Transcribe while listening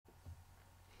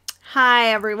Hi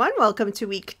everyone, welcome to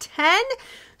week 10.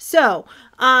 So,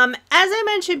 as I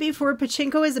mentioned before,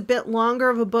 Pachinko is a bit longer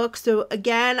of a book, so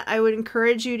again, I would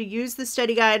encourage you to use the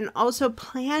study guide and also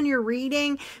plan your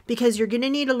reading because you're going to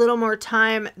need a little more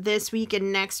time this week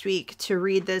and next week to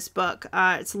read this book.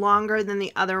 It's longer than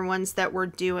the other ones that we're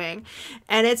doing,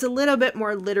 and it's a little bit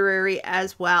more literary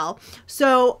as well.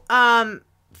 So,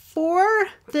 for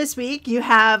this week, you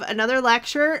have another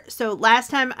lecture. So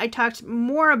last time I talked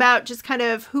more about just kind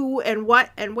of who and what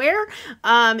and where.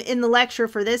 In the lecture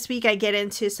for this week, I get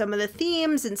into some of the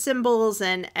themes and symbols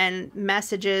and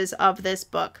messages of this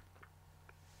book.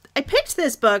 I picked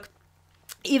this book,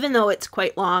 even though it's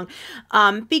quite long,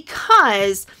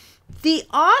 because the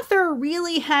author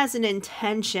really has an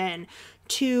intention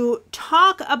to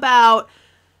talk about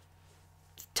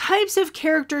types of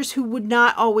characters who would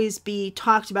not always be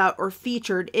talked about or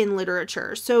featured in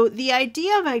literature. So the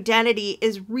idea of identity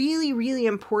is really, really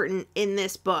important in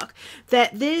this book,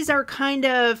 that these are kind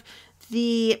of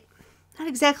not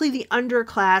exactly the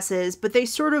underclasses, but they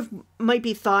sort of might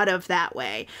be thought of that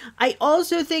way. I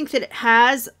also think that it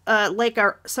has, like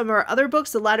some of our other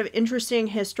books, a lot of interesting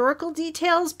historical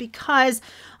details because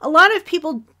a lot of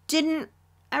people didn't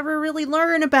ever really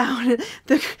learn about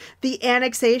the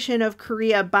annexation of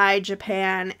Korea by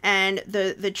Japan and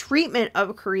the treatment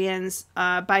of Koreans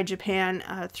by Japan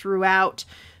throughout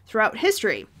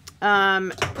history,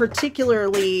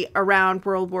 particularly around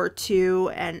World War II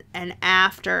and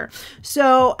after.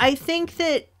 So I think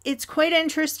that it's quite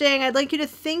interesting. I'd like you to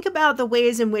think about the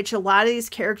ways in which a lot of these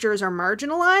characters are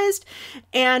marginalized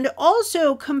and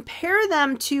also compare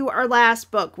them to our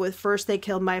last book with First They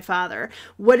Killed My Father.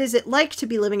 What is it like to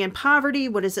be living in poverty?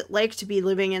 What is it like to be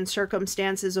living in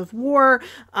circumstances of war?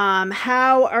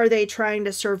 How are they trying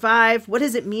to survive? What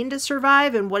does it mean to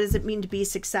survive? And what does it mean to be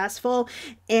successful?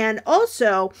 And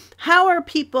also, how are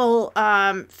people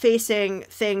facing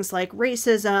things like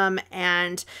racism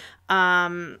and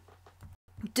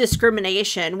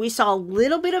discrimination? We saw a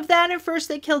little bit of that at First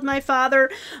They Killed My Father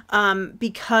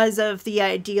because of the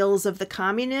ideals of the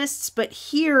communists, but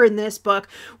here in this book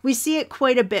we see it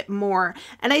quite a bit more.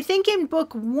 And I think in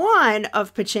book 1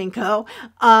 of Pachinko,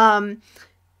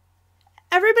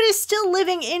 everybody's still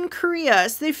living in Korea,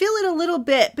 so they feel it a little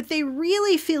bit, but they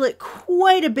really feel it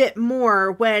quite a bit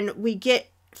more when we get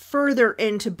further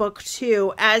into book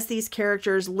 2 as these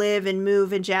characters live and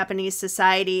move in Japanese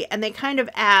society, and they kind of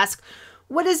ask,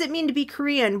 what does it mean to be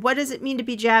Korean? What does it mean to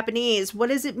be Japanese? What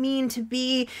does it mean to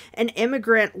be an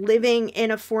immigrant living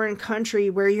in a foreign country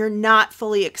where you're not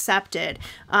fully accepted?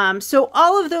 So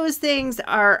all of those things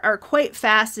are quite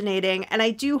fascinating, and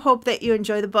I do hope that you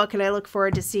enjoy the book, and I look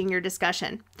forward to seeing your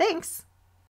discussion. Thanks!